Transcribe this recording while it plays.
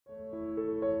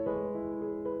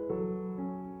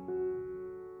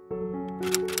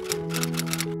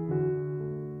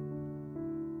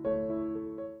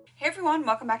everyone,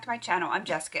 welcome back to my channel. I'm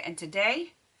Jessica, and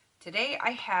today I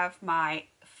have my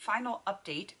final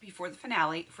update before the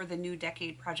finale for the New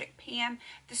Decade Project Pan.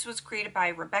 This was created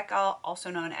by Rebeca, also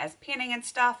known as Panning and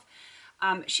Stuff.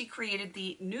 She created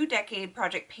the New Decade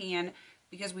Project Pan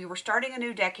because we were starting a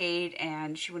new decade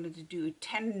and she wanted to do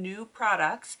 10 new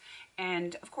products,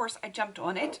 and of course I jumped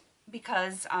on it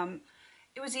because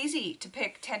it was easy to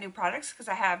pick 10 new products because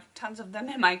I have tons of them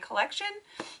in my collection,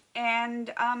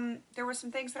 and there were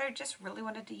some things that I just really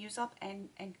wanted to use up and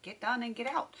get done and get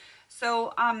out.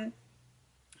 So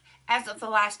as of the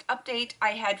last update,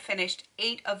 I had finished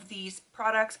 8 of these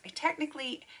products. I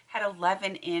technically had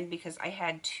 11 in because I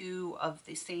had 2 of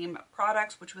the same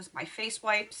products, which was my face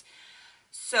wipes.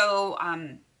 So,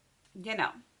 you know,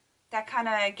 that kind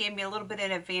of gave me a little bit of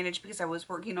an advantage because I was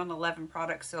working on 11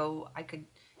 products, so I could,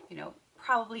 you know,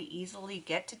 probably easily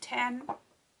get to 10,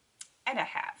 and I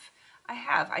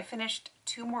have. I finished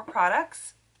 2 more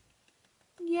products.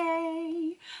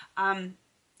 Yay!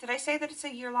 Did I say that it's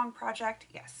a year-long project?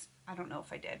 Yes. I don't know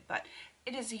if I did, but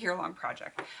it is a year-long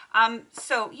project.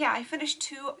 So yeah, I finished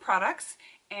 2 products,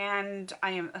 and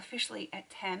I am officially at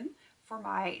 10 for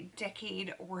my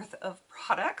decade worth of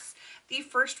products. The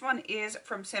first one is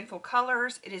from Sinful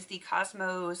Colors. It is the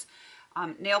Cosmos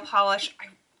nail polish.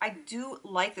 I do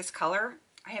like this color.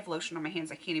 I have lotion on my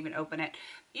hands. I can't even open it.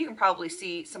 You can probably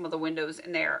see some of the windows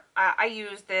in there. I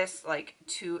use this like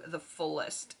to the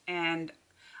fullest, and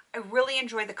I really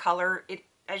enjoy the color.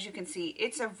 As you can see,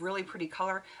 it's a really pretty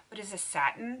color, but it's a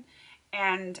satin,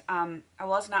 and I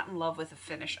was not in love with the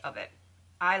finish of it.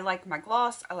 I like my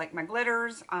gloss. I like my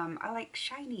glitters. I like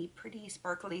shiny, pretty,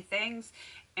 sparkly things,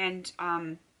 and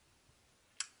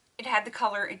it had the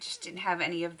color. It just didn't have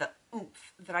any of the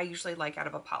oomph that I usually like out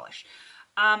of a polish.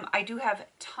 I do have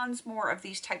tons more of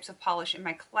these types of polish in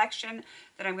my collection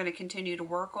that I'm going to continue to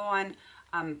work on.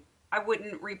 I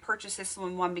wouldn't repurchase this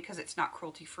one because it's not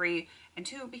cruelty-free, and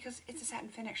 2, because it's a satin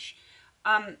finish.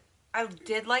 I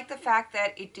did like the fact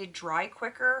that it did dry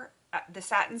quicker. The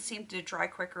satin seemed to dry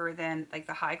quicker than like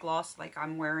the high gloss like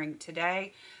I'm wearing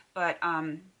today, but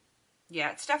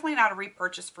yeah, it's definitely not a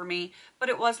repurchase for me, but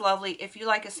it was lovely. If you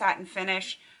like a satin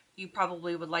finish, you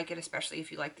probably would like it, especially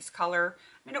if you like this color.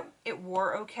 I mean, it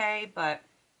wore okay, but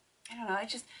I don't know,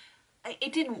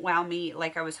 it didn't wow me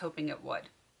like I was hoping it would.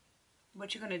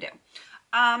 What you gonna do?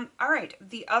 All right,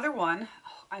 the other one,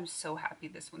 oh, I'm so happy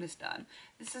this one is done.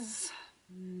 This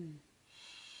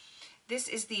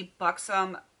is the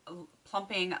Buxom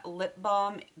Plumping Lip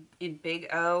Balm in Big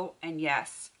O, and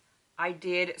yes, I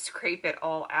did scrape it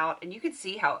all out, and you can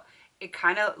see how it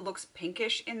kind of looks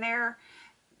pinkish in there.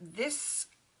 This,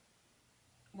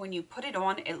 when you put it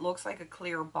on, it looks like a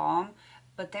clear balm,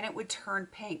 but then it would turn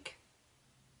pink.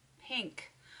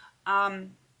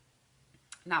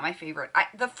 Not my favorite.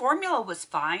 The formula was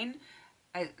fine.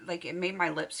 Like, it made my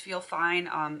lips feel fine.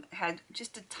 Had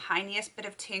just a tiniest bit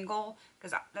of tingle,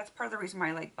 because that's part of the reason why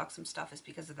I like Buxom stuff, is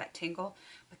because of that tingle.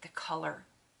 But the color,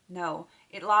 no,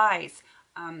 it lies.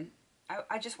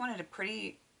 I just wanted a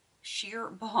pretty sheer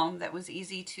balm that was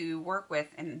easy to work with,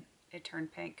 and it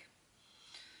turned pink.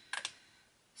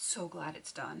 So glad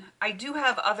it's done. I do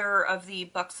have other of the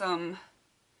Buxom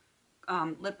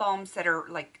lip balms that are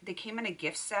like, they came in a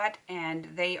gift set, and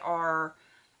they are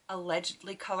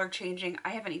allegedly color changing.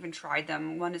 I haven't even tried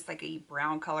them. One is like a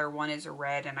brown color, one is a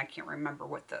red, and I can't remember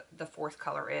what the 4th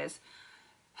color is.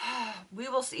 We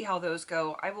will see how those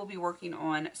go. I will be working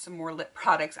on some more lip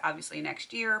products obviously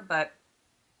next year, but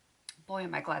boy,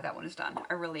 am I glad that one is done.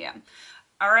 I really am.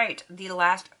 All right, the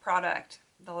last product.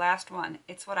 The last one.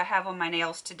 It's what I have on my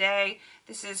nails today.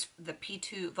 This is the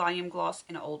P2 Volume Gloss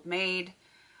in Old Maid.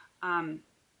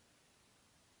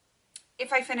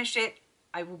 If I finish it,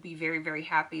 I will be very, very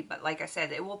happy. But like I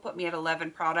said, it will put me at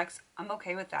 11 products. I'm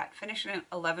okay with that. Finishing at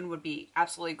 11 would be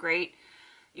absolutely great.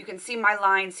 You can see my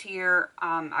lines here.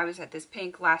 I was at this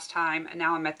pink last time, and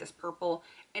now I'm at this purple.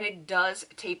 And it does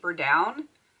taper down.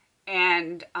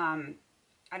 And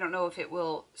I don't know if it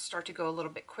will start to go a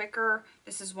little bit quicker.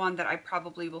 This is one that I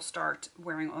probably will start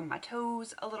wearing on my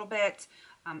toes a little bit.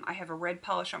 I have a red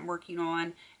polish I'm working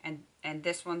on, and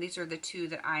this one. These are the 2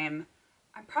 that I'm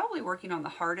probably working on the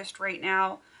hardest right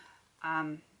now.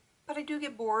 But I do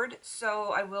get bored,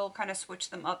 so I will kind of switch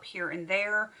them up here and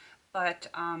there. But,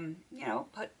 you know,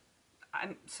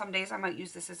 some days I might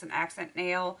use this as an accent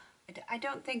nail. I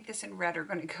don't think this and red are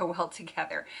going to go well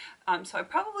together. So I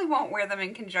probably won't wear them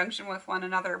in conjunction with one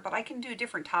another, but I can do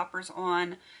different toppers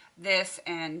on this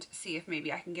and see if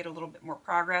maybe I can get a little bit more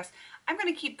progress. I'm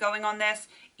going to keep going on this,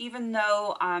 even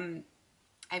though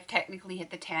I've technically hit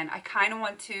the 10. I kind of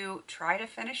want to try to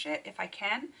finish it if I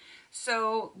can.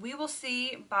 So we will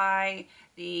see by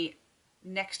the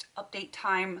next update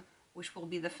time, which will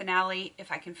be the finale,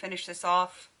 if I can finish this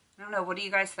off. I don't know, what do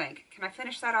you guys think? Can I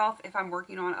finish that off if I'm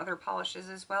working on other polishes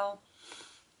as well?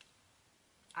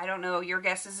 I don't know, your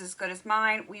guess is as good as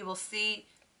mine. We will see,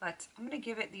 but I'm going to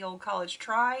give it the old college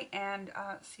try and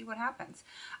see what happens.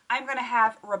 I'm going to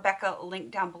have Rebecca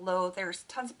linked down below. There's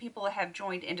tons of people that have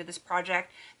joined into this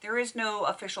project. There is no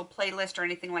official playlist or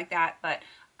anything like that, but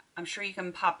I'm sure you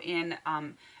can pop in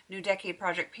New Decade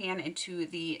Project Pan into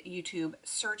the YouTube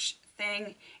search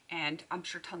thing, and I'm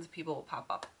sure tons of people will pop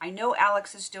up. I know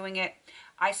Alex is doing it.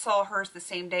 I saw hers the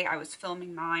same day I was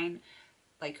filming mine,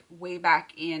 like way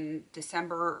back in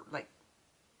December, like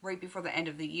right before the end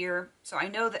of the year. So I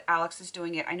know that Alex is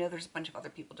doing it. I know there's a bunch of other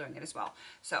people doing it as well.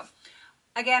 So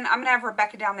again, I'm going to have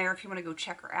Rebecca down there if you want to go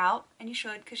check her out. And you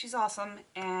should, because she's awesome.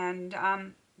 And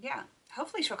yeah,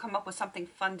 hopefully she'll come up with something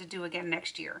fun to do again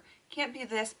next year. Can't be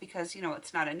this because, you know,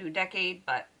 it's not a new decade,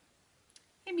 but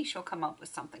maybe she'll come up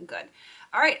with something good.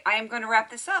 All right, I am going to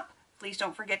wrap this up. Please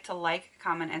don't forget to like,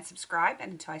 comment, and subscribe.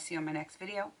 And until I see you on my next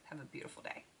video, have a beautiful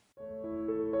day.